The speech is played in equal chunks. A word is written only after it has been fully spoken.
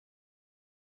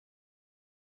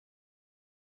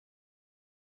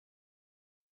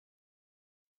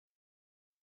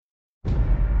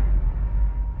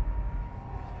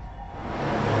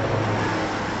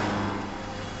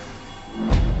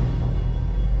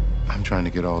I'm trying to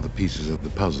get all the pieces of the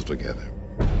puzzle together.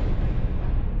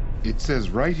 It says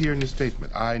right here in the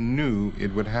statement, I knew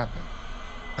it would happen.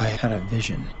 I had a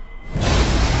vision.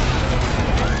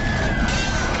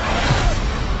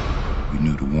 We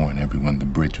knew to warn everyone the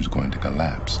bridge was going to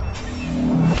collapse.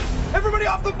 Everybody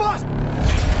off the bus!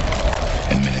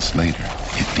 And minutes later,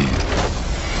 it did.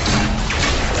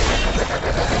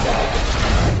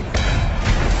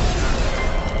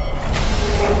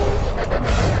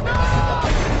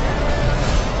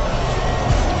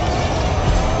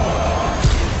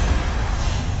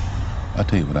 I'll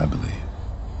tell you what I believe.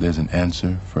 There's an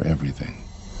answer for everything.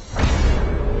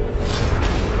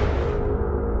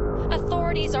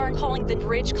 Authorities are calling the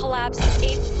bridge collapse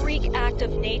a freak act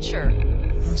of nature.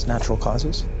 It's natural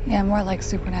causes? Yeah, more like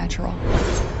supernatural.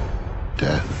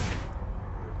 Death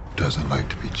doesn't like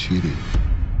to be cheated.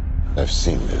 I've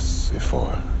seen this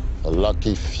before. A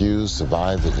lucky few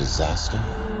survive the disaster,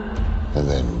 and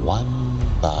then one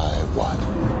by one,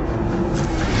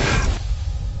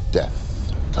 death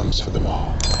comes for them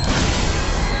all.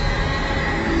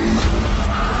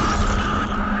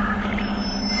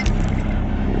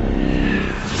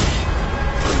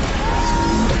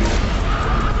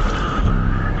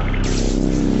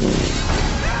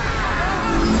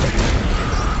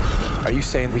 Are you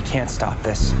saying we can't stop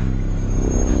this?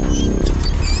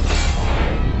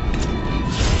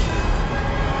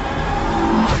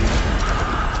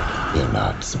 You're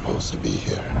not supposed to be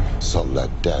here, so let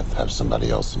death have somebody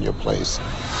else in your place.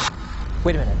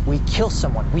 Wait a minute, we kill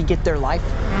someone, we get their life?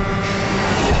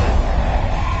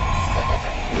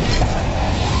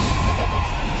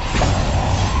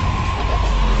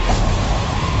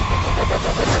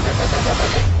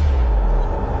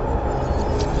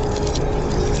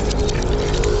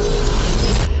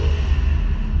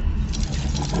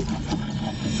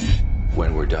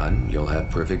 When we're done, you'll have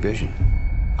perfect vision.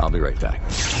 I'll be right back.